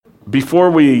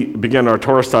Before we begin our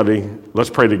Torah study, let's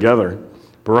pray together.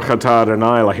 Baruch atah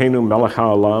Adonai Eloheinu melech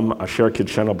haolam asher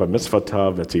kidshenu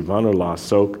b'mitzvotav v'tzivanu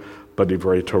la'asok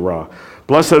b'divrei Torah.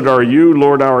 Blessed are you,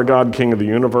 Lord our God, King of the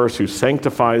universe, who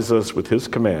sanctifies us with his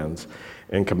commands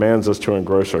and commands us to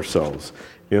engross ourselves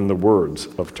in the words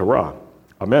of Torah.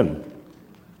 Amen.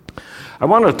 I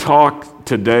want to talk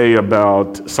today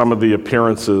about some of the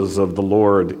appearances of the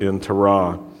Lord in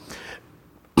Torah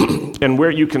and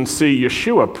where you can see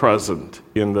Yeshua present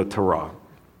in the Torah.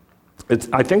 It's,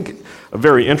 I think, a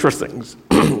very interesting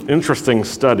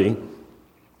study.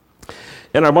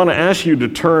 And I want to ask you to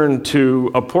turn to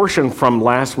a portion from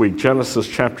last week, Genesis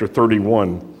chapter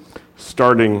 31,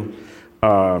 starting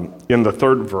in the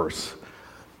 3rd verse.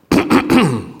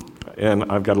 And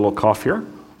I've got a little cough here.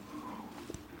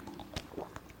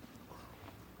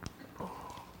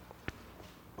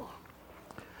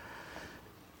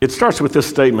 It starts with this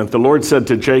statement: the Lord said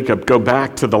to Jacob, "Go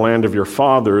back to the land of your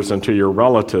fathers and to your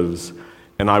relatives,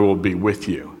 and I will be with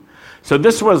you." So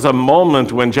this was a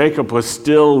moment when Jacob was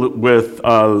still with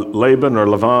Laban or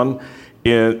Lavan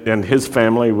and his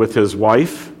family, with his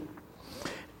wife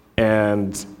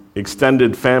and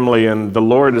extended family, and the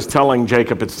Lord is telling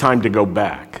Jacob it's time to go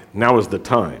back. Now is the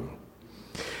time.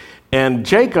 And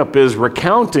Jacob is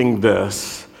recounting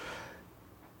this,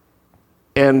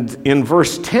 and in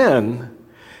verse 10,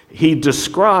 he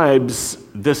describes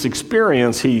this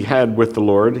experience he had with the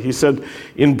Lord. He said,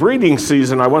 "In breeding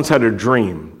season, I once had a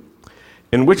dream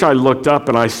in which I looked up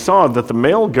and I saw that the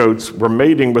male goats were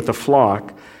mating with the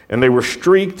flock, and they were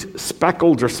streaked,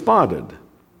 speckled, or spotted."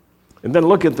 And then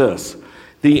look at this.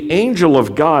 "The angel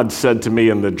of God said to me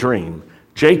in the dream,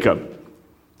 'Jacob.'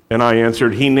 And I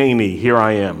answered, 'Hineni, here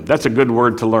I am.'" That's a good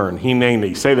word to learn.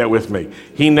 Hineni. Say that with me.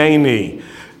 Hineni.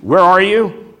 Where are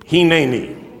you?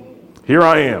 Hineni. Here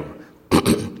I am.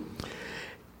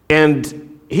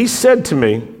 And he said to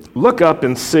me, "Look up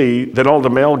and see that all the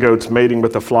male goats mating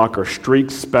with the flock are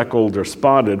streaked, speckled, or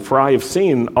spotted, for I have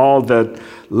seen all that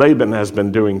Laban has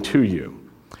been doing to you."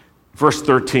 Verse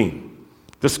 13.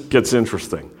 This gets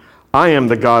interesting. "I am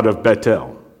the God of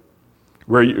Bethel,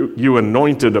 where you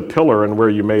anointed a pillar and where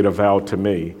you made a vow to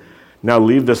me. Now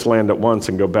leave this land at once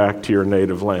and go back to your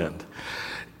native land."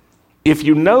 If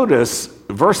you notice,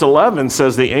 verse 11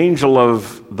 says the angel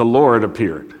of the Lord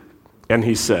appeared, and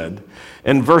he said,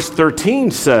 and verse 13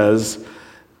 says,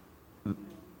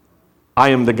 "I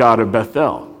am the God of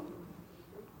Bethel."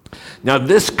 Now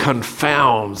this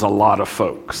confounds a lot of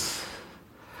folks,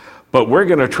 but we're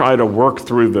going to try to work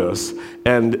through this,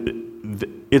 and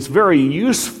it's very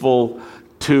useful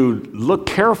to look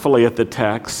carefully at the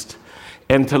text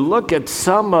and to look at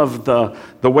some of the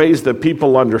ways that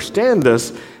people understand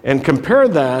this and compare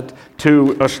that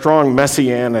to a strong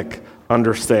messianic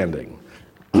understanding.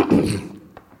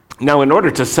 Now, in order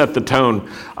to set the tone,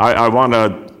 I want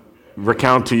to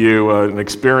recount to you an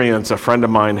experience a friend of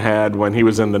mine had when he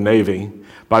was in the Navy.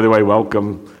 By the way,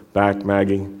 welcome back,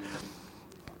 Maggie.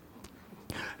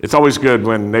 It's always good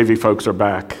when Navy folks are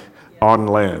back on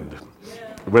land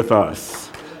with us.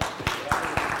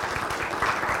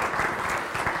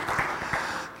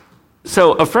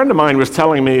 So a friend of mine was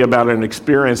telling me about an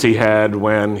experience he had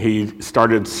when he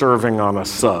started serving on a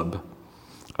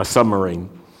submarine.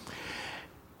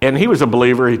 And he was a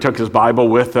believer. He took his Bible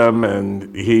with him,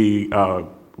 and he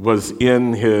was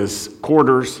in his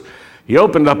quarters. He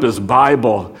opened up his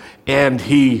Bible, and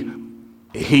he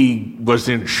was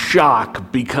in shock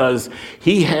because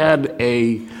he had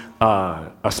a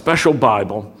special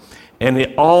Bible, and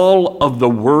all of the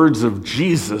words of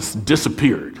Jesus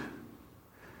disappeared.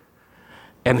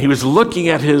 And he was looking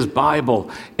at his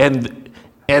Bible, and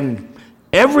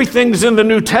everything's in the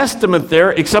New Testament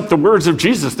there except the words of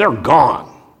Jesus. They're gone.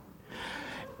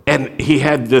 And he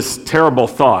had this terrible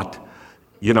thought,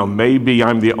 maybe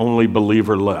I'm the only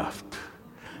believer left.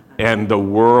 And the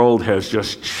world has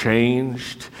just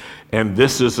changed, and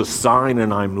this is a sign,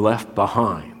 and I'm left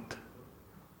behind.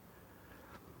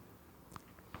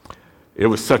 It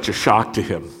was such a shock to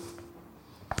him.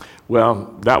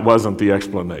 Well, that wasn't the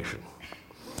explanation.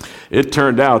 It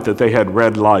turned out that they had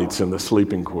red lights in the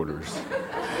sleeping quarters.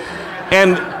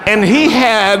 And he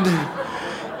had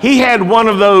one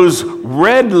of those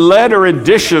red letter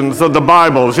editions of the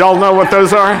Bibles. Y'all know what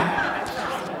those are?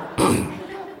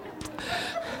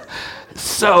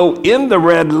 So in the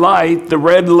red light, the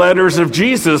red letters of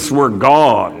Jesus were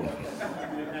gone.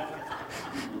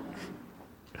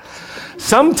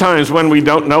 Sometimes when we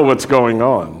don't know what's going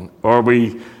on, or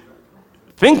we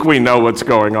think we know what's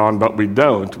going on, but we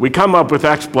don't, we come up with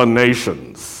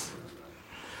explanations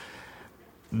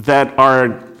that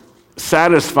are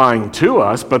satisfying to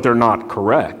us, but they're not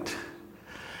correct.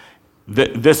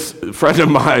 This friend of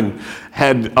mine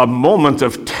had a moment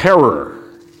of terror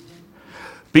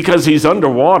because he's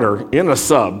underwater in a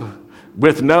sub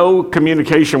with no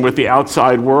communication with the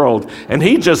outside world, and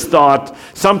he just thought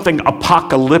something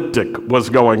apocalyptic was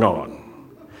going on.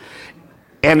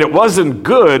 And it wasn't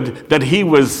good that he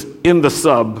was in the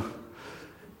sub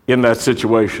in that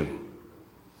situation.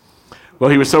 Well,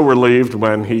 he was so relieved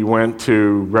when he went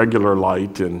to regular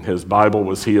light and his Bible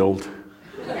was healed.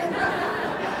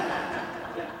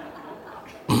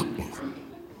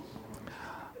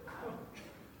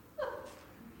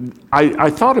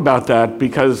 I thought about that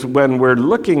because when we're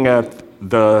looking at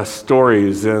the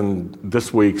stories in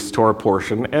this week's Torah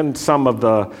portion and some of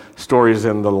the stories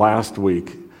in the last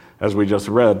week, as we just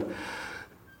read,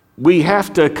 we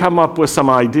have to come up with some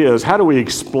ideas. How do we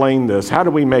explain this? How do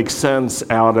we make sense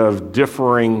out of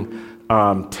differing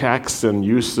texts and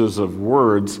uses of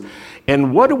words?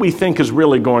 And what do we think is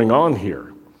really going on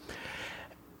here?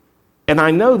 And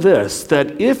I know this,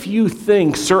 that if you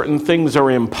think certain things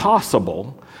are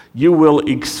impossible, you will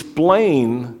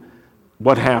explain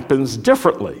what happens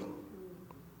differently.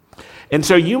 And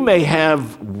so you may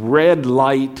have red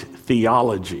light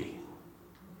theology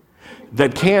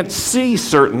that can't see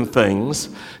certain things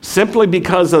simply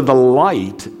because of the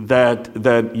light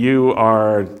that you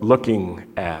are looking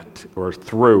at or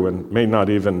through and may not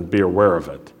even be aware of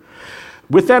it.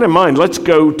 With that in mind, let's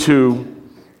go to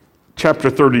chapter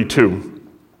 32,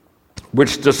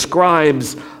 which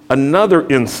describes another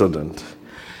incident.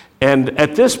 And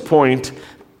at this point,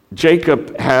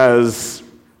 Jacob has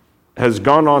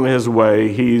gone on his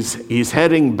way. He's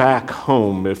heading back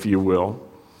home, if you will.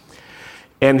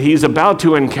 And he's about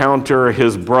to encounter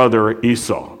his brother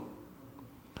Esau.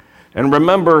 And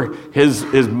remember,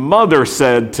 his mother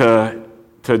said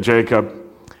to Jacob,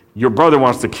 "Your brother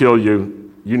wants to kill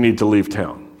you. You need to leave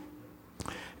town."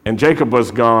 And Jacob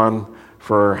was gone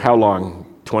for how long?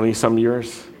 20-some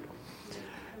years?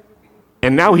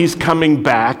 And now he's coming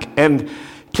back. And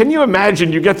can you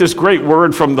imagine, you get this great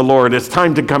word from the Lord, it's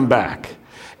time to come back.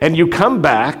 And you come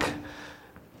back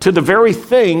to the very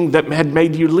thing that had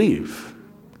made you leave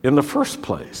in the first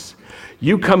place.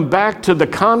 You come back to the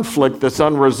conflict that's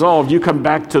unresolved. You come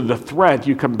back to the threat.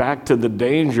 You come back to the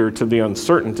danger, to the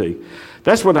uncertainty.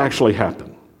 That's what actually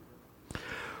happened.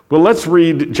 Well, let's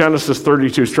read Genesis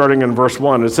 32, starting in verse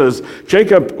 1. It says,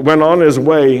 Jacob went on his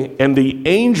way, and the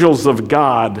angels of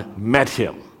God met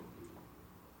him.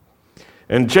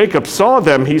 And Jacob saw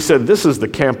them. He said, "This is the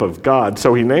camp of God."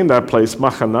 So he named that place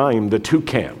Mahanaim, the two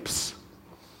camps,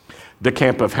 the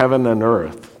camp of heaven and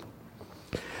earth.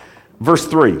 Verse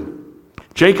 3,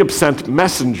 Jacob sent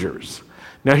messengers.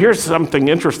 Now here's something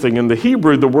interesting. In the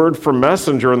Hebrew, the word for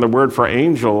messenger and the word for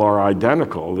angel are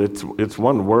identical. It's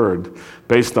one word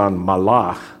based on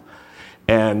malach.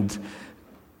 And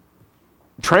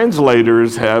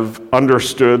translators have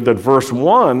understood that verse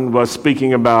 1 was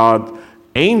speaking about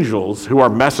angels who are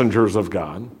messengers of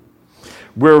God,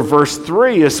 where verse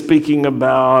 3 is speaking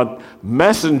about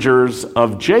messengers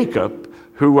of Jacob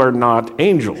who are not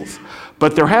angels.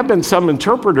 But there have been some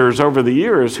interpreters over the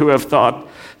years who have thought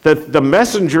that the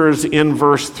messengers in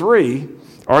verse 3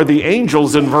 are the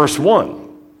angels in verse 1,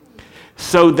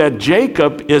 so that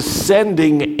Jacob is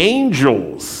sending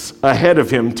angels ahead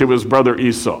of him to his brother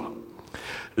Esau.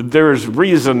 There's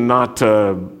reason not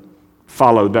to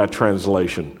follow that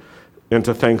translation and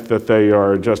to think that they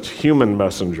are just human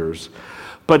messengers.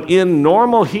 But in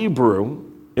normal Hebrew,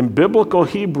 in biblical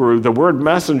Hebrew, the word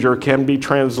messenger can be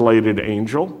translated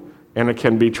angel, and it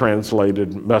can be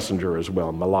translated messenger as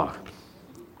well, malach.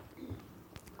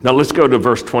 Now let's go to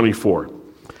verse 24.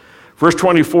 Verse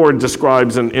 24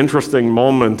 describes an interesting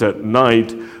moment at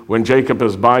night when Jacob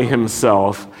is by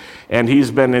himself, and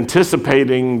he's been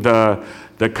anticipating the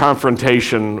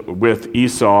confrontation with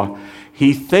Esau.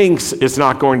 He thinks it's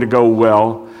not going to go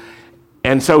well,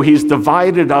 and so he's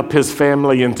divided up his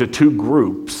family into two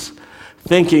groups,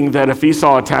 thinking that if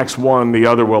Esau attacks one, the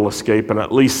other will escape, and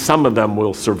at least some of them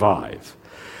will survive.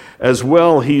 As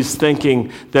well, he's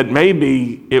thinking that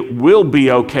maybe it will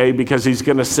be okay because he's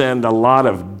going to send a lot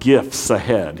of gifts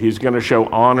ahead. He's going to show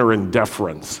honor and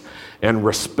deference and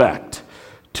respect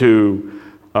to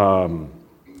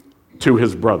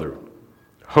his brother,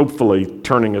 hopefully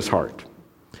turning his heart.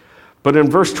 But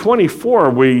in verse 24,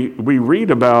 we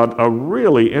read about a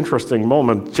really interesting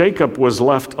moment. Jacob was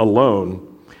left alone,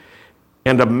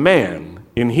 and a man,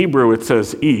 in Hebrew it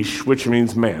says ish, which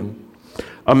means man,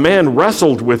 a man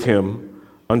wrestled with him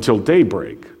until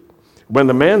daybreak. When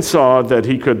the man saw that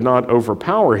he could not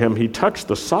overpower him, he touched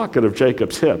the socket of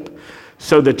Jacob's hip,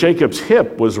 so that Jacob's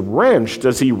hip was wrenched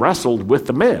as he wrestled with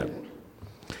the man.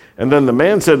 And then the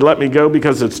man said, let me go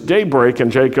because it's daybreak.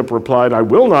 And Jacob replied, I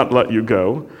will not let you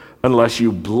go unless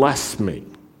you bless me.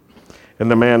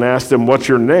 And the man asked him, what's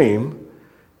your name?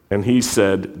 And he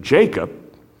said, Jacob.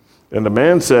 And the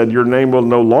man said, your name will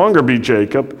no longer be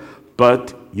Jacob,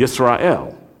 but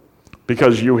Yisrael,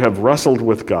 because you have wrestled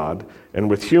with God and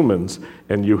with humans,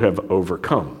 and you have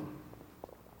overcome.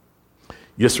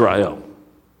 Yisrael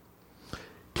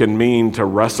can mean to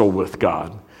wrestle with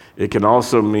God. It can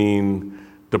also mean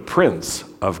the Prince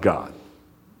of God.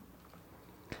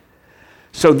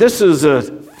 So this is a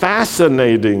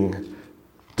fascinating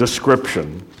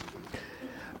description.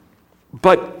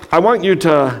 But I want you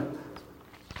to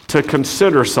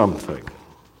consider something.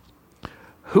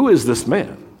 Who is this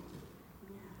man?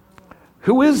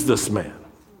 Who is this man?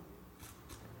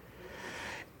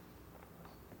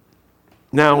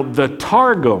 Now, the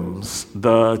Targums,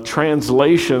 the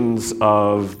translations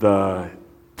of the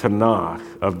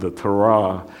Tanakh, of the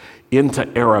Torah, into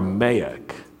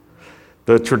Aramaic,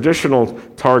 the traditional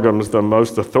Targums, the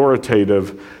most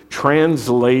authoritative,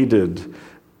 translated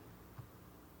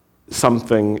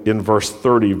something in verse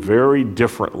 30 very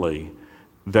differently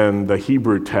than the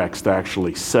Hebrew text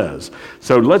actually says.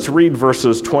 So let's read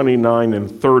verses 29 and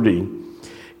 30,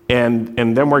 and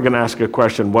then we're going to ask a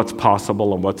question, what's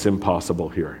possible and what's impossible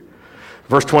here?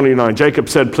 Verse 29, Jacob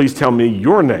said, please tell me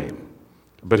your name.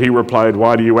 But he replied,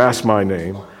 why do you ask my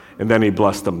name? And then he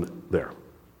blessed them there.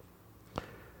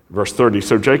 Verse 30,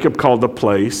 so Jacob called the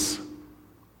place,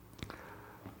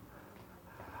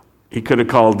 he could have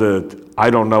called it, I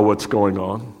don't know what's going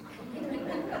on.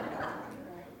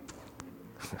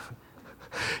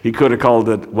 He could have called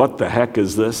it, what the heck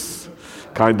is this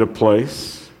kind of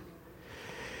place?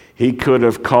 He could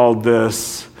have called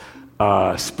this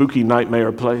spooky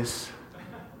nightmare place.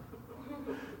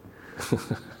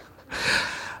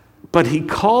 But he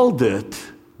called it,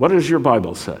 what does your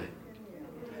Bible say?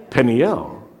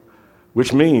 Peniel,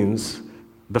 which means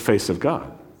the face of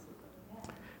God.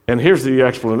 And here's the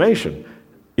explanation.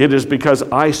 It is because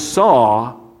I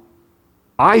saw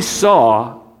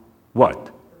what?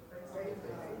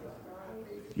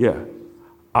 Yeah.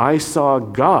 I saw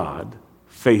God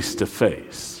face to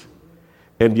face,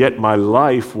 and yet my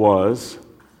life was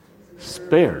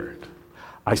spared.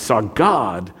 I saw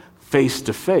God face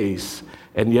to face,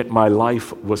 and yet my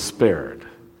life was spared.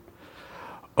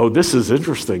 Oh, this is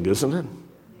interesting, isn't it?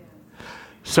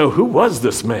 So who was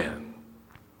this man?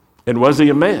 And was he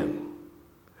a man?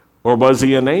 Or was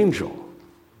he an angel?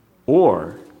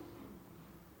 Or,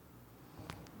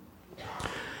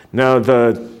 now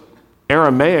the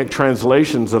Aramaic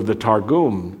translations of the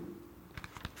Targum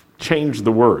changed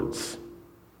the words.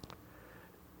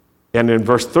 And in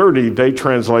verse 30, they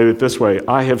translate it this way,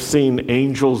 I have seen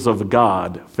angels of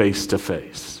God face to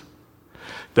face.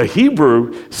 The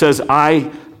Hebrew says,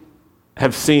 I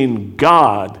have seen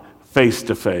God face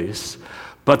to face.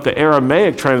 But the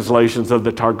Aramaic translations of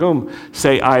the Targum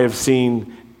say, I have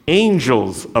seen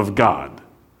angels of God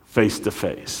face to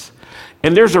face.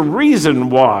 And there's a reason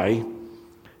why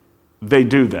they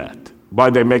do that, why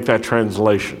they make that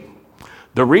translation.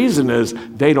 The reason is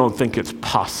they don't think it's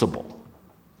possible.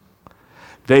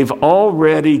 They've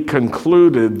already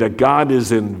concluded that God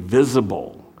is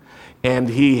invisible and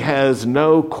he has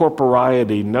no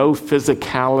corporeity, no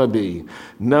physicality,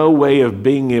 no way of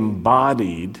being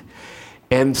embodied.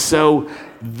 And so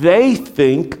they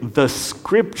think the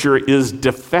scripture is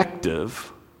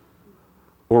defective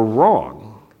or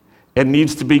wrong and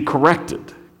needs to be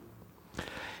corrected.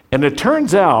 And it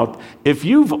turns out, if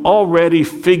you've already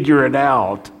figured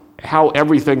out how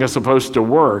everything is supposed to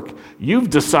work, you've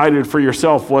decided for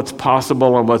yourself what's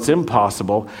possible and what's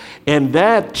impossible, and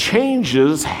that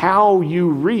changes how you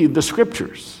read the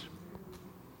scriptures.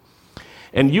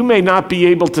 And you may not be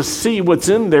able to see what's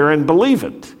in there and believe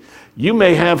it. You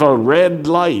may have a red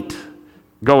light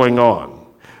going on,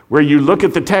 where you look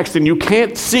at the text and you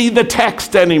can't see the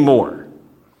text anymore.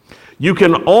 You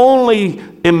can only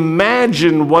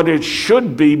imagine what it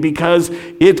should be because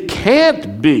it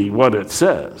can't be what it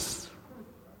says.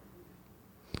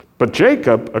 But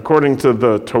Jacob, according to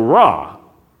the Torah,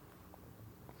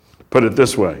 put it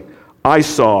this way, I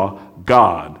saw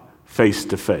God face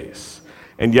to face,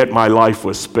 and yet my life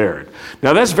was spared.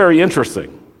 Now that's very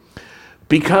interesting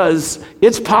because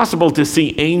it's possible to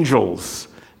see angels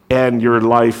and your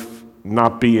life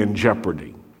not be in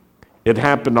jeopardy. It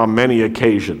happened on many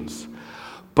occasions.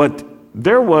 But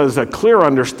there was a clear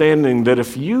understanding that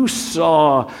if you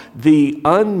saw the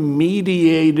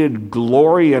unmediated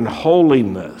glory and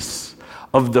holiness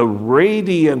of the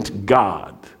radiant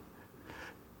God,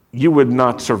 you would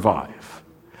not survive.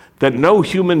 that no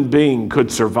human being could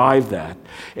survive that.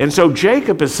 And so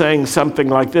Jacob is saying something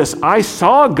like this: I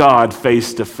saw God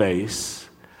face to face,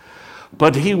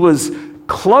 but he was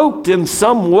cloaked in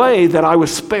some way that I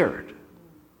was spared.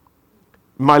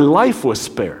 My life was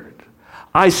spared.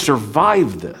 I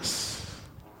survived this.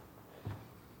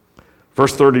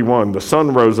 Verse 31, the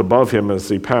sun rose above him as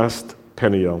he passed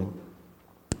Peniel,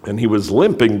 and he was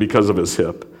limping because of his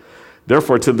hip.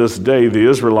 Therefore, to this day, the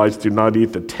Israelites do not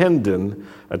eat the tendon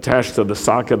attached to the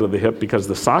socket of the hip, because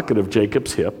the socket of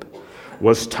Jacob's hip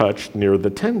was touched near the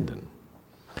tendon.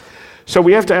 So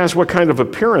we have to ask, what kind of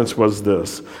appearance was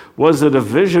this? Was it a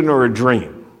vision or a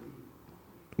dream?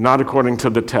 Not according to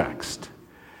the text.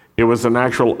 It was an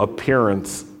actual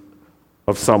appearance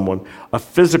of someone, a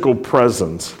physical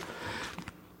presence.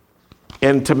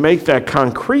 And to make that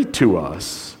concrete to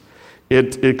us,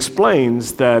 it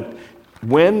explains that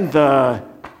when the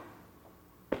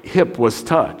hip was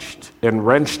touched and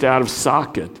wrenched out of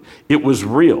socket, it was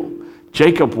real.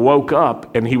 Jacob woke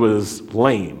up and he was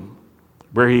lame,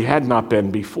 where he had not been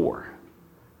before.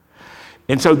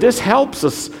 And so this helps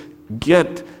us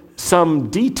get some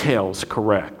details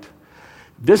correct.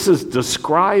 This is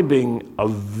describing a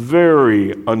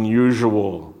very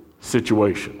unusual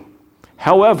situation.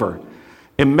 However,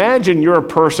 imagine you're a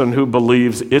person who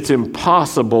believes it's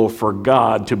impossible for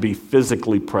God to be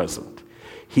physically present.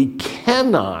 He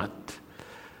cannot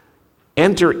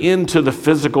enter into the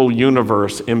physical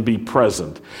universe and be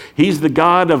present. He's the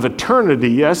God of eternity,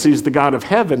 yes. He's the God of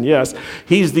heaven, yes.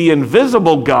 He's the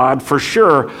invisible God for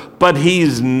sure, but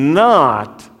he's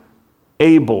not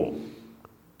able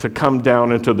to come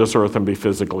down into this earth and be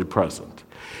physically present.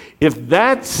 If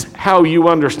that's how you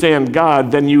understand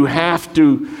God, then you have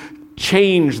to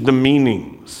change the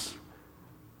meanings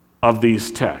of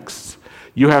these texts.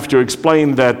 You have to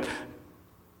explain that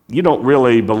you don't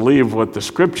really believe what the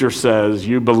scripture says,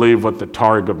 you believe what the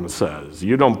Targum says.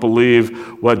 You don't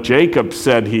believe what Jacob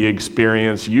said he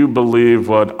experienced, you believe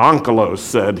what Onkelos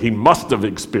said he must have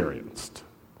experienced.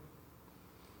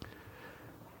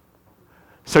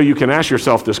 So you can ask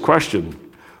yourself this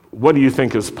question: what do you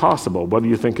think is possible? What do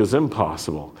you think is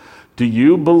impossible? Do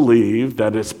you believe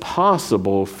that it's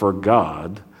possible for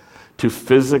God to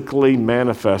physically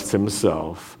manifest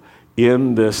himself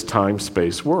in this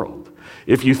time-space world?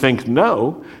 If you think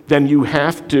no, then you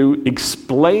have to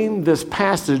explain this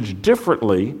passage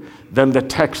differently than the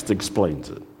text explains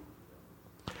it.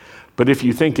 But if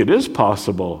you think it is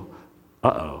possible,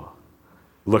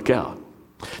 look out.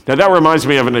 Now that reminds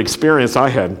me of an experience I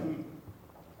had.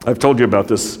 I've told you about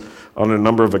this on a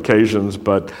number of occasions,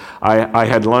 but I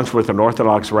had lunch with an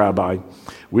Orthodox rabbi.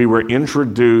 We were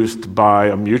introduced by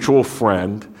a mutual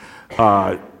friend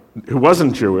who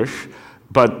wasn't Jewish,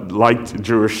 but liked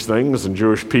Jewish things and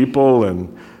Jewish people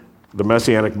and the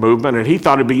Messianic movement. And he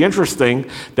thought it'd be interesting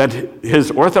that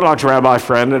his Orthodox rabbi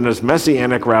friend and his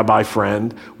Messianic rabbi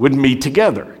friend would meet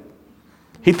together.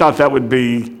 He thought that would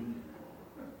be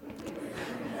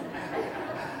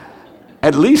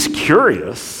at least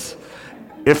curious,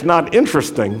 if not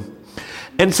interesting.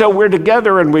 And so we're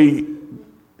together and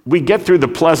we get through the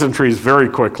pleasantries very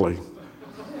quickly.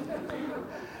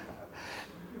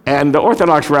 And the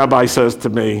Orthodox rabbi says to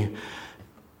me,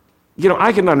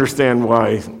 I can understand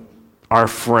why our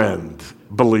friend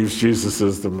believes Jesus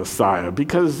is the Messiah,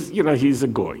 because, he's a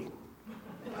goy.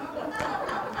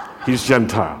 He's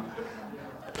Gentile.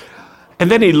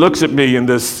 And then he looks at me in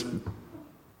this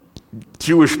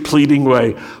Jewish pleading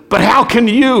way, but how can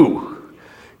you?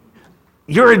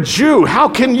 You're a Jew. How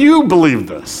can you believe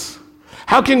this?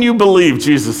 How can you believe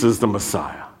Jesus is the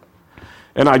Messiah?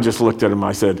 And I just looked at him,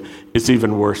 I said, it's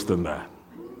even worse than that.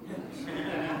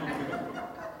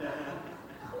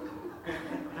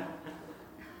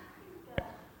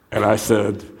 And I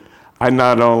said, I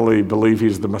not only believe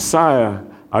he's the Messiah,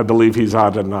 I believe he's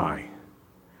Adonai.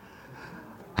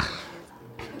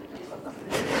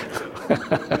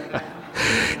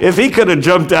 If he could have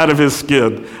jumped out of his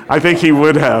skin, I think he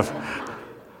would have.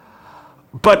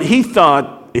 But he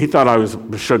thought I was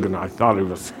Meshuggah. I thought he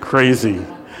was crazy.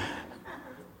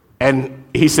 And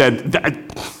he said,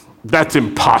 that's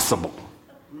impossible.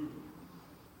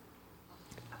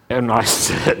 And I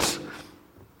said,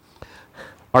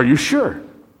 are you sure?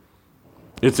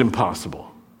 It's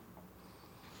impossible.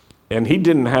 And he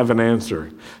didn't have an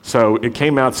answer. So it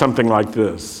came out something like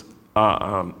this.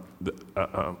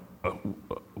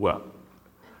 Well.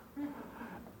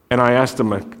 And I asked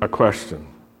him a question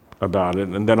about it.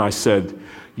 And then I said,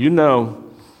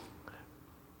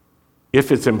 if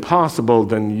it's impossible,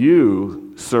 then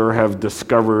you, sir, have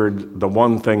discovered the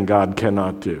one thing God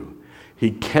cannot do.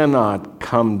 He cannot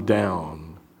come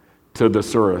down to to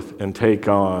this earth and take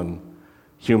on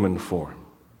human form.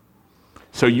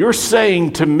 So you're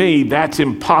saying to me that's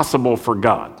impossible for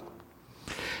God.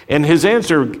 And his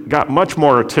answer got much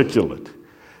more articulate.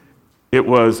 It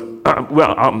was,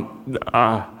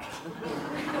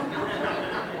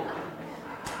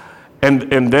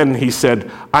 and then he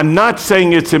said, I'm not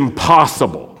saying it's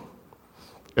impossible.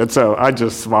 And so I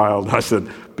just smiled. I said,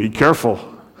 be careful.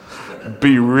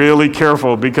 Be really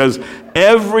careful, because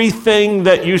everything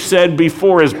that you said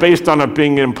before is based on it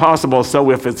being impossible.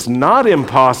 So if it's not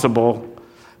impossible,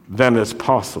 then it's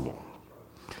possible.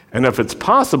 And if it's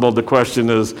possible, the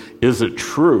question is it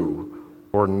true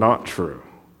or not true?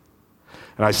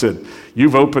 And I said,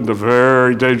 you've opened a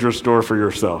very dangerous door for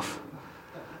yourself.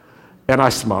 And I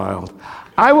smiled.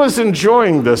 I was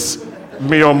enjoying this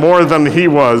meal more than he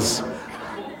was.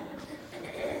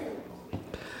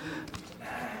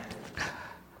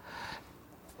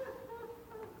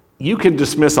 You can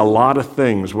dismiss a lot of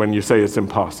things when you say it's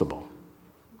impossible.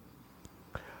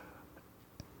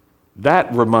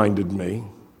 That reminded me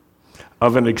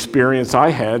of an experience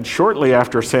I had shortly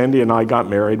after Sandy and I got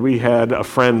married. We had a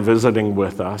friend visiting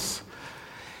with us,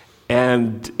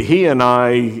 and he and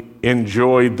I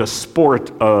enjoyed the sport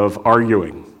of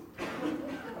arguing.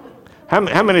 How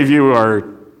many of you are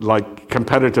like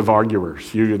competitive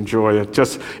arguers? You enjoy it?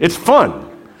 It's fun.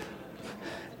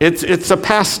 It's a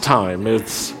pastime.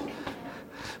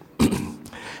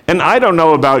 And I don't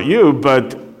know about you,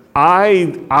 but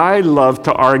I love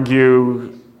to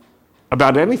argue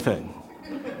about anything.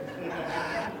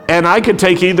 And I could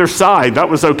take either side. That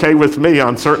was okay with me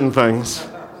on certain things.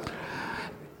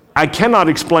 I cannot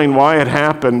explain why it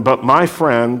happened, but my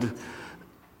friend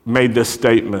made this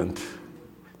statement: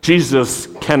 Jesus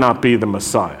cannot be the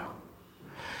Messiah.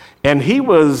 And he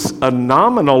was a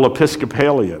nominal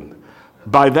Episcopalian.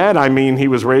 By that I mean he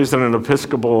was raised in an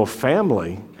Episcopal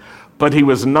family, but he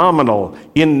was nominal.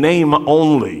 In name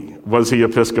only was he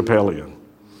Episcopalian.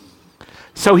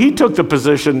 So he took the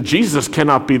position, Jesus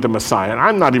cannot be the Messiah. And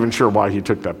I'm not even sure why he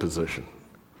took that position.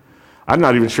 I'm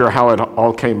not even sure how it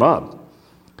all came up.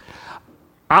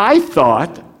 I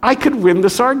thought I could win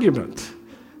this argument.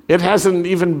 It hasn't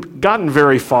even gotten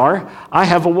very far. I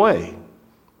have a way.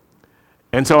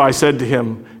 And so I said to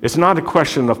him, it's not a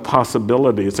question of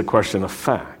possibility, it's a question of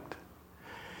fact.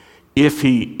 If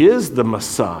he is the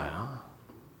Messiah,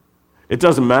 it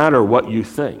doesn't matter what you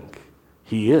think,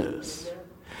 he is.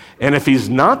 And if he's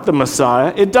not the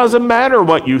Messiah, it doesn't matter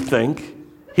what you think,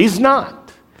 he's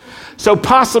not. So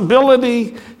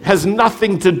possibility has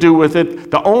nothing to do with it.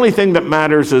 The only thing that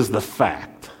matters is the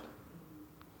fact.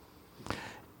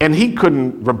 And he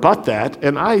couldn't rebut that,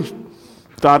 and I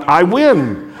thought, I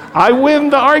win. I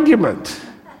win the argument.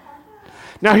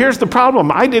 Now here's the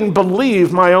problem. I didn't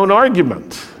believe my own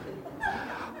argument,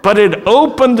 but it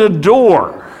opened a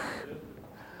door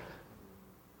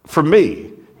for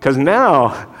me, because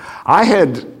now I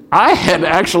had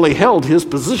actually held his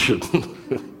position.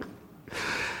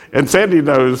 And Sandy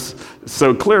knows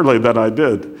so clearly that I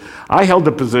did. I held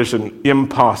the position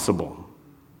impossible,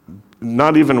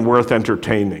 not even worth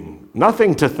entertaining,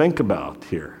 nothing to think about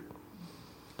here.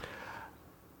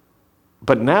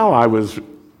 But now I was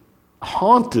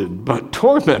haunted, but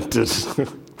tormented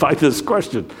by this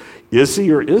question: is he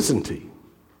or isn't he?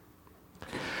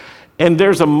 And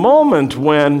there's a moment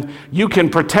when you can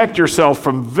protect yourself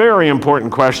from very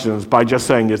important questions by just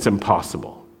saying it's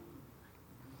impossible.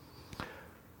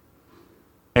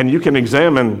 And you can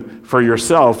examine for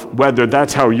yourself whether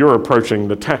that's how you're approaching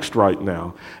the text right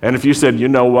now. And if you said, you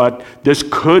know what, this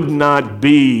could not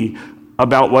be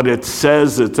about what it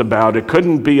says it's about. It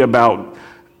couldn't be about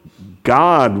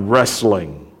God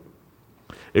wrestling.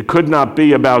 It could not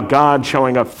be about God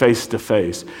showing up face to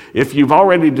face. If you've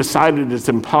already decided it's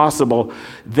impossible,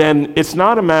 then it's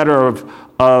not a matter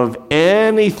of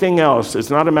anything else. It's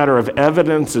not a matter of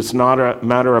evidence. It's not a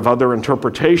matter of other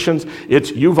interpretations.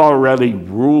 It's you've already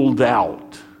ruled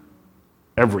out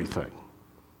everything.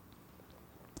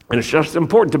 And it's just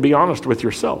important to be honest with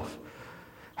yourself.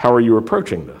 How are you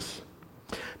approaching this?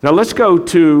 Now let's go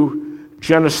to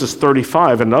Genesis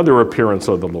 35, another appearance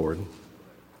of the Lord.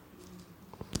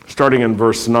 Starting in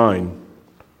verse 9.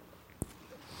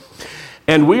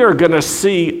 And we are going to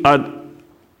see an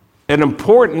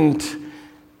important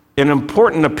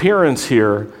appearance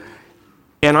here,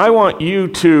 and I want you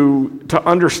to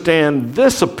understand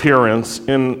this appearance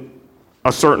in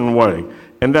a certain way.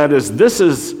 And that is, this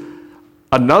is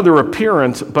another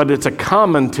appearance, but it's a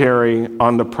commentary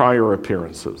on the prior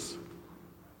appearances.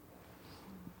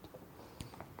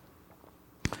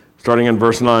 Starting in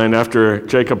verse 9, after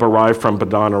Jacob arrived from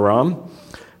Padan Aram,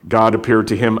 God appeared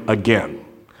to him again.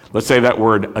 Let's say that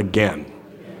word again.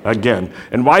 Again.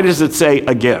 And why does it say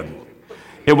again?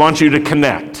 It wants you to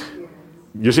connect.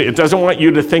 You see, it doesn't want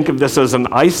you to think of this as an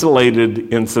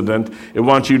isolated incident. It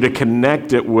wants you to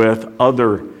connect it with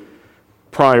other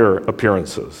prior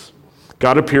appearances.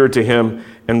 God appeared to him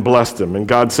and blessed him. And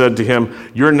God said to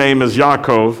him, your name is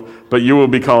Yaakov, but you will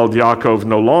be called Yaakov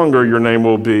no longer. Your name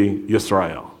will be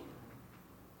Yisrael.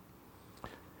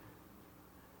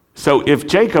 So if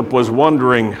Jacob was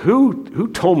wondering, who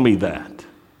told me that?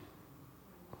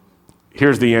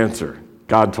 Here's the answer.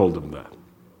 God told him that.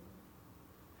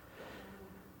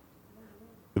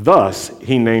 Thus,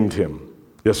 he named him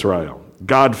Israel.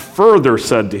 God further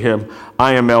said to him,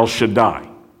 I am El Shaddai.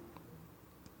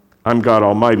 I'm God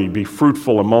Almighty. Be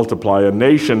fruitful and multiply. A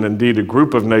nation, indeed a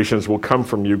group of nations, will come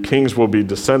from you. Kings will be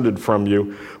descended from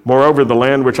you. Moreover, the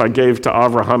land which I gave to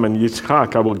Abraham and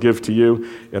Yitzchak I will give to you,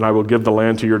 and I will give the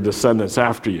land to your descendants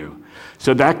after you.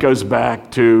 So that goes back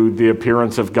to the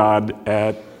appearance of God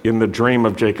in the dream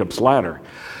of Jacob's ladder.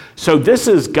 So this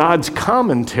is God's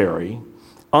commentary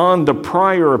on the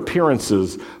prior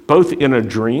appearances, both in a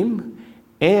dream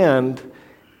and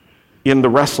in the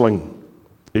wrestling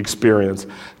experience.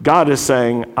 God is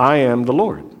saying, I am the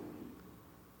Lord,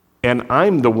 and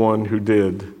I'm the one who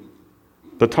did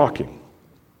the talking.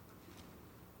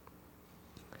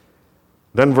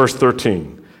 Then verse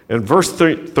 13. And verse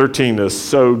 13 is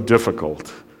so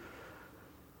difficult.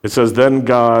 It says, then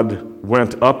God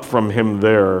went up from him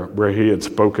there where he had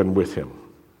spoken with him.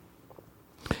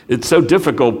 It's so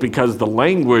difficult because the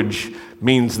language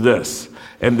means this.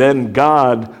 And then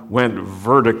God went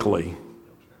vertically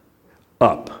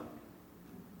up.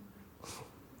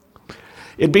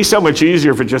 It'd be so much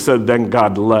easier if it just said, then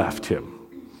God left him.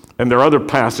 And there are other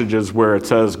passages where it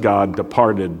says God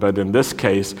departed, but in this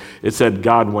case, it said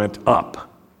God went up.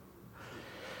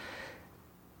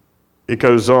 It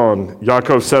goes on.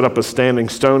 Yaakov set up a standing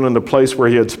stone in the place where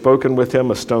he had spoken with him,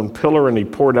 a stone pillar, and he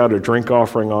poured out a drink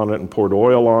offering on it and poured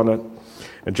oil on it.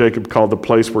 And Jacob called the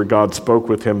place where God spoke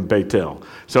with him Bethel.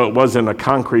 So it was in a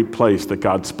concrete place that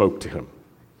God spoke to him.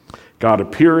 God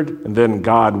appeared, and then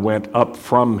God went up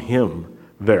from him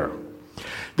there.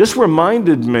 This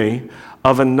reminded me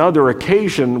of another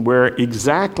occasion where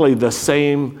exactly the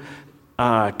same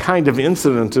kind of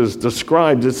incident is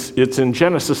described. It's in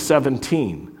Genesis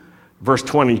 17. Verse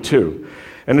 22.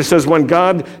 And it says, when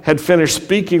God had finished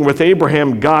speaking with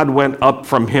Abraham, God went up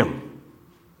from him.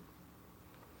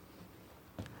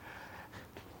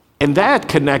 And that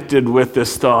connected with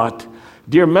this thought.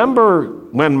 Do you remember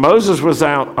when Moses was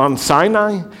out on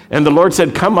Sinai and the Lord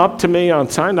said, come up to me on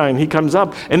Sinai, and he comes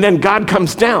up, and then God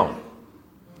comes down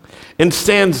and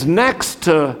stands next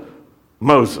to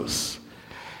Moses.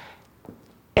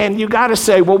 And you got to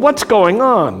say, well, what's going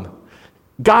on?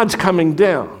 God's coming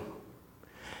down.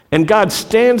 And God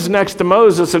stands next to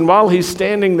Moses, and while he's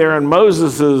standing there and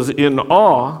Moses is in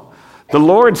awe, the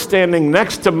Lord standing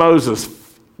next to Moses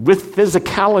with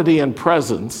physicality and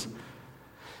presence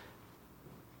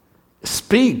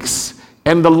speaks,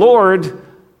 and the Lord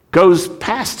goes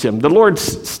past him. The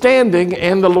Lord's standing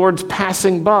and the Lord's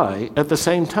passing by at the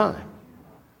same time.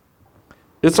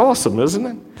 It's awesome, isn't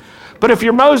it? But if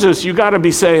you're Moses, you got to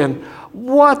be saying,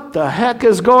 what the heck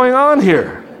is going on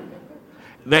here?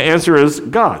 The answer is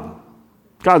God.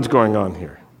 God's going on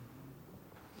here.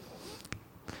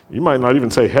 You might not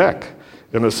even say heck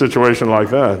in a situation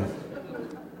like that.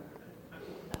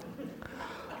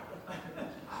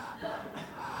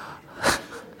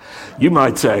 You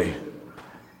might say,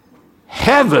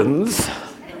 heavens,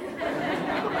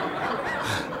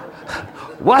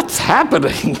 what's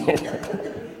happening?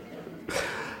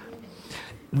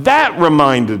 That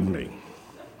reminded me.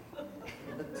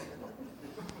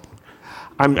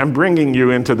 I'm bringing you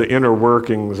into the inner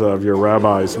workings of your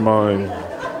rabbi's mind.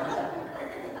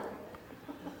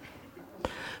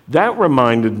 That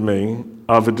reminded me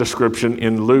of a description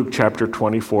in Luke chapter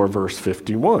 24, verse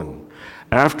 51.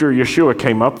 After Yeshua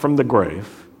came up from the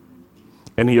grave,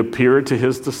 and he appeared to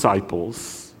his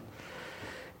disciples,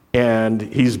 and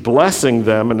he's blessing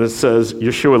them, and it says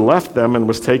Yeshua left them and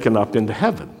was taken up into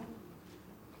heaven.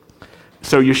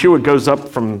 So Yeshua goes up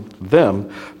from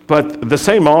them, but the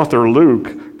same author,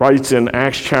 Luke, writes in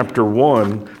Acts chapter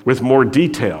 1 with more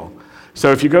detail.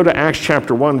 So if you go to Acts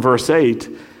chapter 1, verse 8,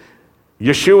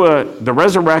 Yeshua, the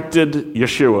resurrected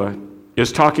Yeshua,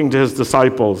 is talking to his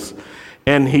disciples,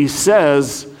 and he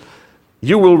says,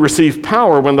 you will receive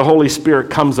power when the Holy Spirit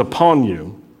comes upon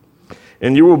you,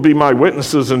 and you will be my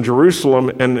witnesses in Jerusalem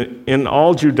and in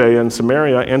all Judea and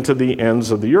Samaria and to the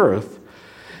ends of the earth.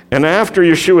 And after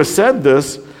Yeshua said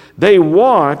this, they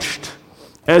watched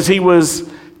as he was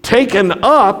taken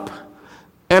up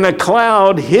and a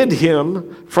cloud hid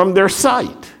him from their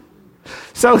sight.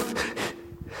 So,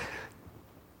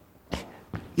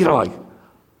 like,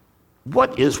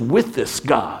 what is with this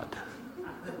God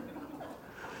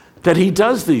that he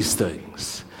does these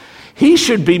things? He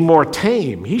should be more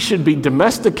tame. He should be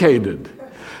domesticated.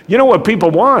 You know what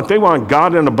people want? They want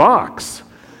God in a box.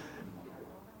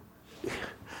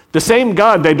 The same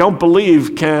God they don't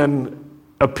believe can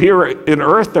appear in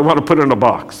earth, they want to put in a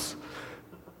box.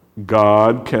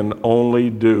 God can only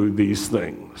do these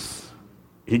things.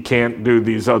 He can't do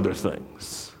these other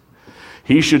things.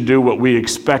 He should do what we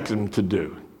expect him to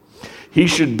do. He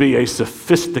should be a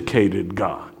sophisticated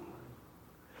God.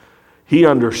 He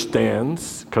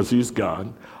understands, because he's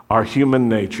God, our human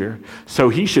nature, so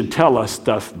he should tell us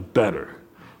stuff better.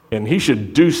 And he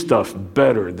should do stuff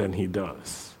better than he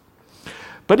does.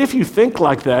 But if you think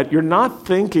like that, you're not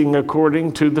thinking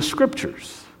according to the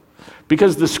scriptures.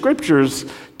 Because the scriptures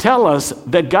tell us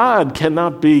that God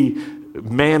cannot be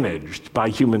managed by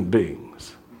human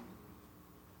beings.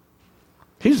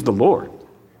 He's the Lord.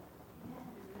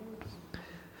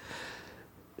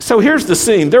 So here's the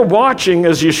scene. They're watching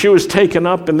as Yeshua is taken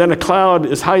up, and then a cloud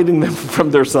is hiding them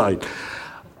from their sight.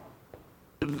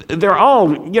 They're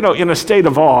all, in a state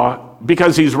of awe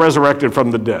because he's resurrected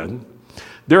from the dead.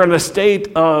 They're in a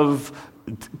state of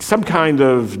some kind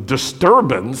of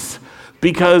disturbance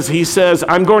because he says,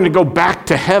 I'm going to go back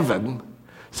to heaven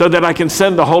so that I can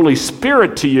send the Holy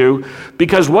Spirit to you,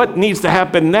 because what needs to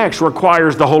happen next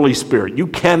requires the Holy Spirit. You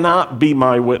cannot be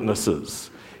my witnesses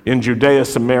in Judea,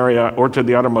 Samaria, or to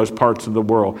the uttermost parts of the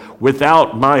world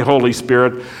without my Holy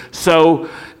Spirit. So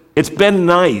it's been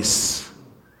nice,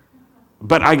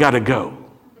 but I got to go.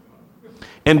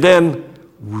 And then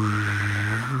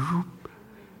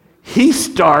he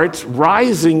starts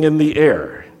rising in the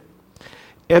air.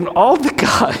 And all the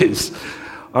guys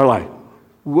are like,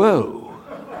 whoa.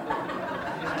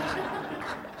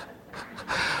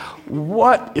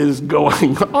 What is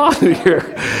going on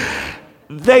here?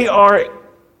 They are,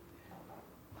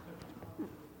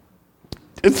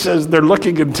 it says they're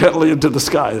looking intently into the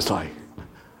sky. It's like,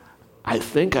 I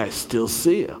think I still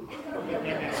see him.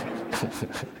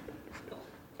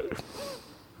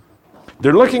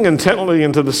 They're looking intently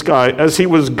into the sky as he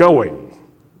was going.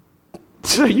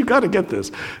 So you got to get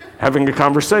this. Having a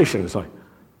conversation. It's like,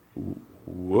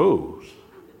 whoa,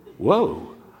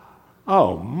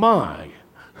 oh my.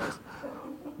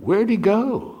 Where'd he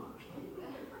go?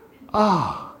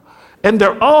 Ah. And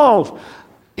they're all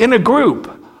in a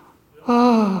group.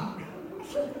 Ah.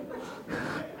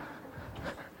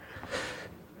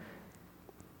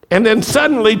 And then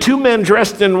suddenly 2 men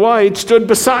dressed in white stood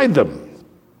beside them.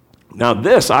 Now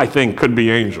this, I think, could be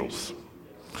angels.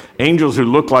 Angels who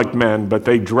look like men, but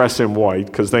they dress in white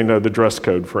because they know the dress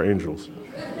code for angels.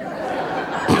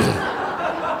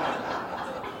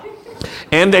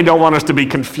 And they don't want us to be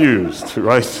confused,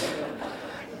 right?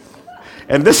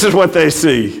 And this is what they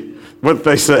see, what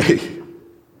they say.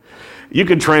 You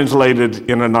could translate it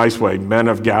in a nice way, men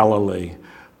of Galilee.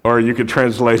 Or you could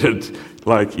translate it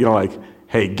like,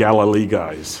 hey, Galilee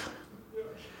guys.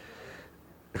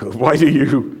 Why do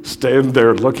you stand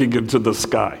there looking into the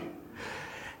sky?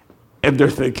 And they're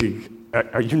thinking,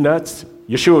 are you nuts?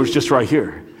 Yeshua was just right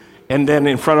here. And then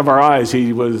in front of our eyes,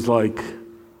 he was like,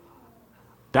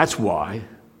 that's why.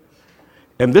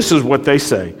 And this is what they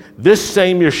say. This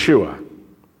same Yeshua,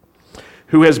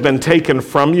 who has been taken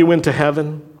from you into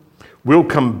heaven, will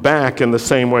come back in the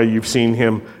same way you've seen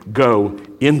him go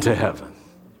into heaven.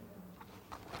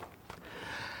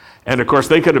 And of course,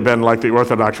 they could have been like the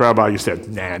Orthodox rabbi who said,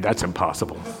 nah, that's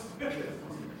impossible.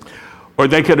 Or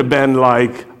they could have been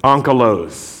like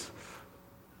Onkelos,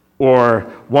 or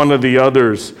one of the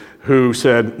others who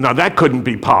said, no, that couldn't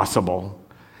be possible.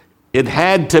 It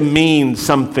had to mean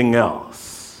something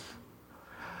else.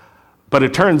 But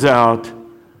it turns out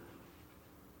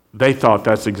they thought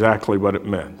that's exactly what it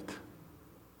meant.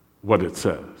 What it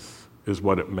says is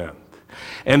what it meant.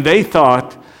 And they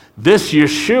thought this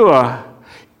Yeshua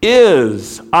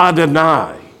is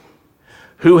Adonai,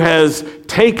 who has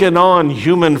taken on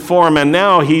human form, and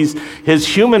now his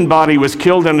human body was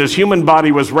killed and his human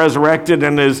body was resurrected,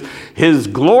 and his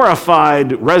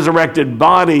glorified resurrected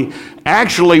body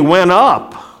actually went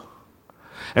up.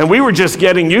 And we were just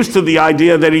getting used to the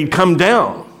idea that he'd come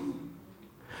down.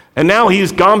 And now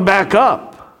he's gone back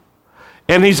up.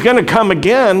 And he's going to come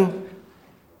again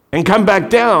and come back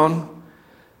down.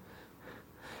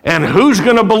 And who's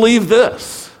going to believe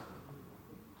this?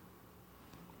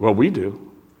 Well, we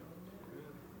do.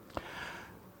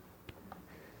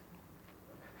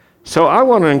 So I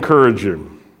want to encourage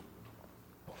you.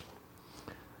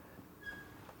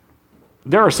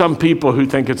 there are some people who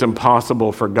think it's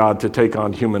impossible for God to take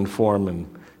on human form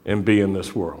and be in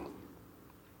this world.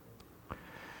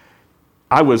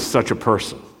 I was such a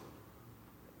person.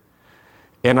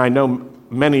 And I know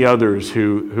many others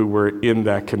who were in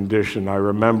that condition. I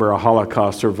remember a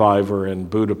Holocaust survivor in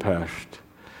Budapest,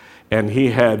 and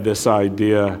he had this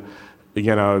idea,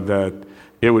 that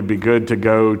it would be good to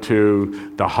go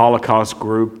to the Holocaust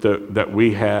group that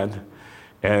we had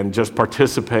and just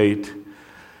participate.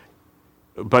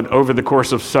 But over the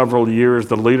course of several years,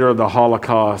 the leader of the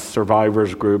Holocaust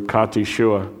survivors group, Kati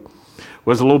Shua,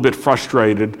 was a little bit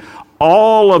frustrated.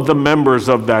 All of the members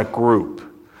of that group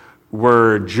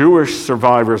were Jewish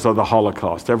survivors of the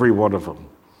Holocaust, every one of them.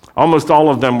 Almost all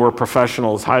of them were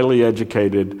professionals, highly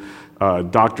educated,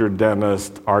 doctor,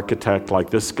 dentist, architect like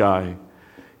this guy,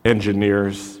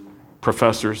 engineers,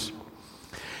 professors.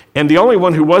 And the only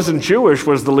one who wasn't Jewish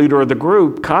was the leader of the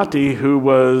group, Kati, who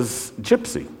was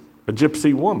gypsy, a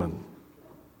gypsy woman.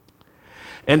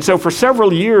 And so for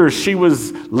several years, she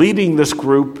was leading this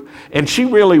group, and she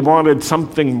really wanted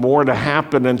something more to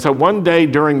happen. And so one day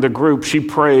during the group, she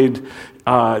prayed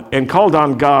and called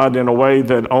on God in a way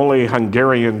that only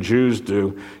Hungarian Jews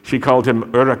do. She called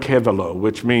him Örökkévaló,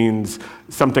 which means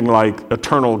something like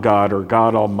eternal God or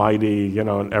God Almighty,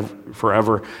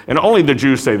 forever. And only the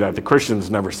Jews say that. The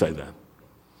Christians never say that.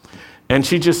 And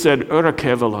she just said,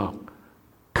 Örökkévaló,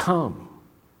 come.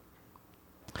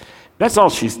 That's all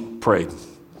she prayed.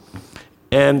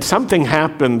 And something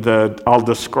happened that I'll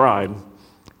describe.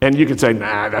 And you could say,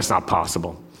 nah, that's not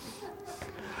possible.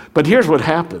 But here's what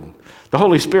happened. The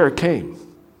Holy Spirit came.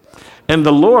 And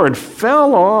the Lord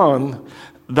fell on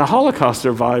the Holocaust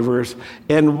survivors,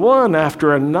 and one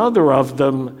after another of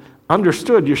them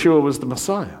understood Yeshua was the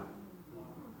Messiah.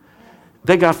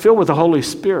 They got filled with the Holy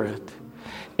Spirit,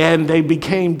 and they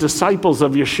became disciples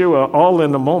of Yeshua all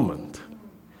in a moment.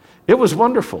 It was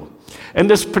wonderful. And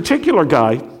this particular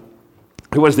guy,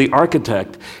 who was the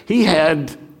architect, he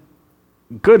had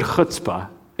good chutzpah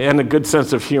and a good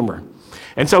sense of humor.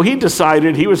 And so he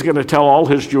decided he was going to tell all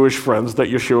his Jewish friends that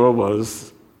Yeshua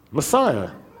was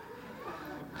Messiah.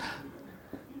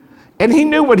 And he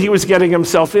knew what he was getting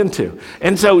himself into.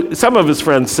 And so some of his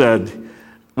friends said,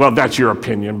 well, that's your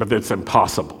opinion, but it's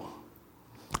impossible.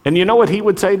 And you know what he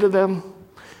would say to them?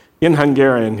 In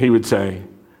Hungarian, he would say,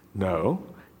 no,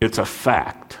 it's a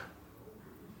fact.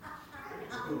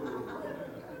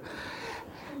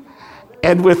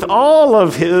 And with all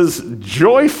of his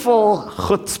joyful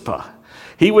chutzpah,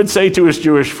 he would say to his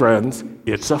Jewish friends,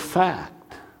 it's a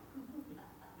fact.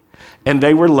 And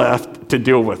they were left to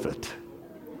deal with it.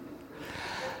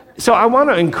 So I want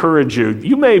to encourage you.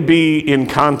 You may be in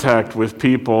contact with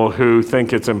people who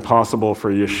think it's impossible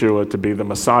for Yeshua to be the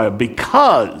Messiah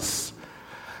because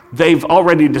they've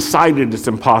already decided it's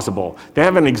impossible. They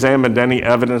haven't examined any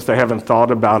evidence. They haven't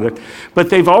thought about it. But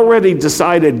they've already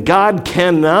decided God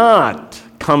cannot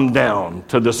come down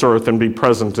to this earth and be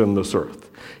present in this earth.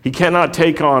 He cannot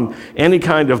take on any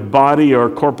kind of body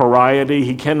or corporeity.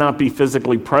 He cannot be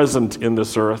physically present in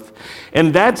this earth.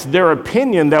 And that's their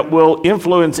opinion that will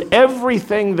influence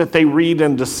everything that they read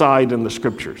and decide in the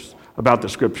Scriptures, about the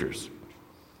Scriptures.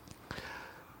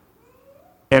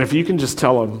 And if you can just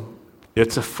tell them,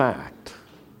 it's a fact.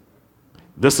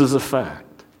 This is a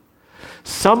fact.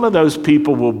 Some of those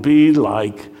people will be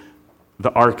like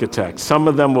the architect. Some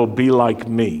of them will be like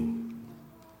me,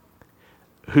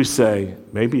 who say,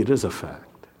 maybe it is a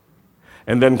fact.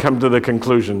 And then come to the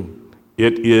conclusion,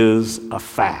 it is a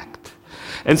fact.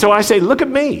 And so I say, look at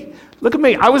me. Look at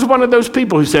me. I was one of those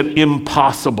people who said,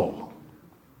 impossible.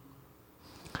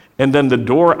 And then the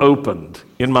door opened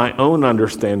in my own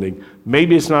understanding.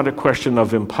 Maybe it's not a question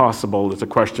of impossible, it's a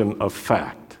question of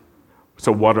fact.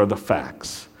 So what are the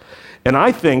facts? And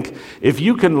I think if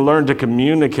you can learn to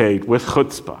communicate with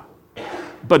chutzpah,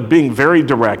 but being very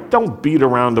direct, don't beat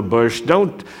around the bush,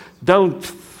 don't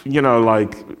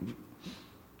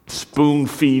spoon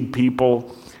feed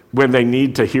people when they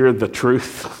need to hear the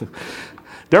truth.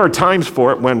 There are times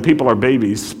for it when people are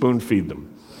babies, spoon feed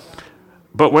them.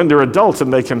 But when they're adults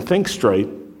and they can think straight,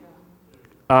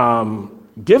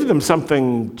 give them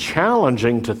something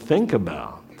challenging to think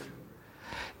about.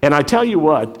 And I tell you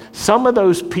what, some of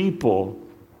those people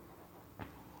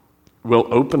will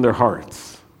open their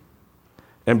hearts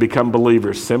and become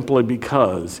believers simply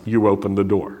because you open the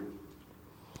door.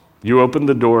 You open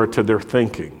the door to their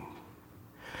thinking.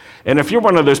 And if you're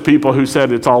one of those people who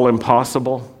said it's all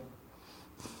impossible,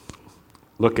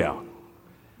 look out.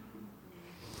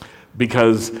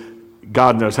 Because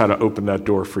God knows how to open that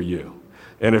door for you.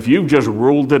 And if you've just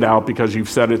ruled it out because you've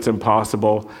said it's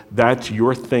impossible, that's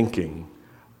your thinking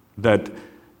that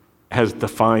has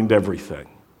defined everything.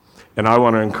 And I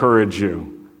want to encourage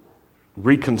you,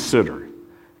 reconsider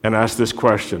and ask this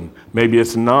question. Maybe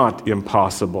it's not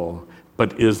impossible,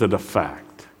 but is it a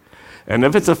fact? And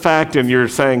if it's a fact and you're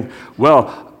saying,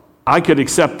 well, I could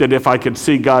accept it if I could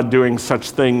see God doing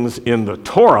such things in the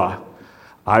Torah,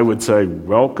 I would say,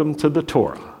 welcome to the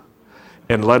Torah,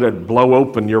 and let it blow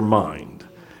open your mind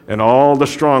and all the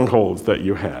strongholds that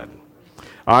you had.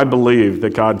 I believe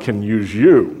that God can use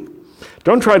you.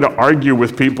 Don't try to argue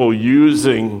with people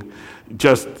using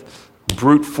just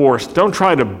brute force. Don't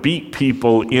try to beat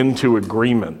people into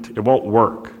agreement. It won't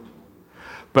work.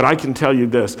 But I can tell you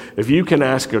this, if you can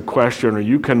ask a question or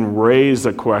you can raise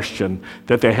a question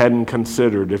that they hadn't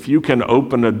considered, if you can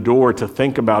open a door to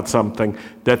think about something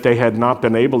that they had not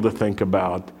been able to think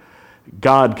about,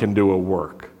 God can do a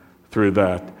work through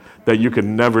that you could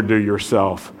never do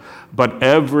yourself. But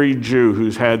every Jew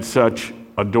who's had such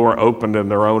a door opened in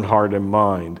their own heart and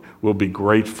mind will be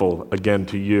grateful again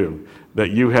to you,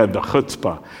 that you had the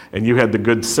chutzpah, and you had the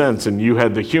good sense, and you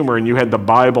had the humor, and you had the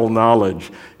Bible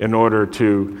knowledge in order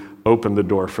to open the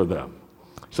door for them.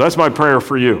 So that's my prayer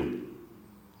for you,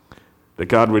 that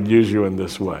God would use you in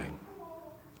this way.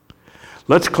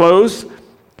 Let's close.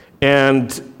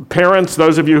 And parents,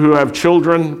 those of you who have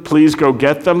children, please go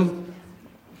get them.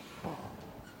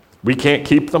 We can't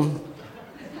keep them.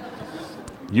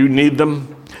 You need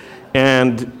them.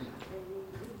 And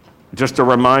just a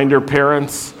reminder,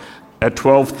 parents, at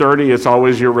 12:30, it's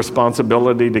always your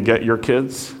responsibility to get your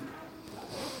kids.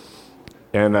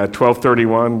 And at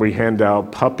 12:31, we hand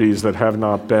out puppies that have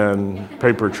not been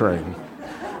paper trained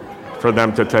for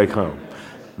them to take home.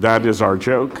 That is our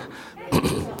joke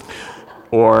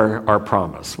or our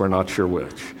promise. We're not sure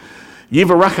which.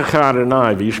 Yivarechecha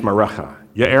Adonai v'yishmerecha.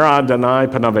 Ye'era Adonai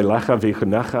panav elecha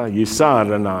v'yichunecha. Yisa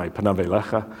Adonai panav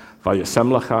elecha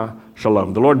v'yasem lecha.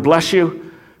 Shalom. The Lord bless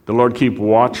you. The Lord keep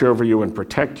watch over you and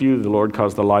protect you. The Lord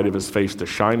cause the light of his face to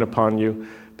shine upon you.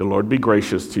 The Lord be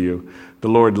gracious to you. The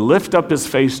Lord lift up his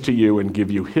face to you and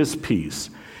give you his peace.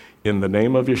 In the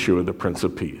name of Yeshua, the Prince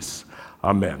of Peace.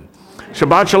 Amen.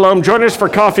 Shabbat Shalom. Join us for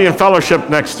coffee and fellowship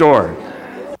next door.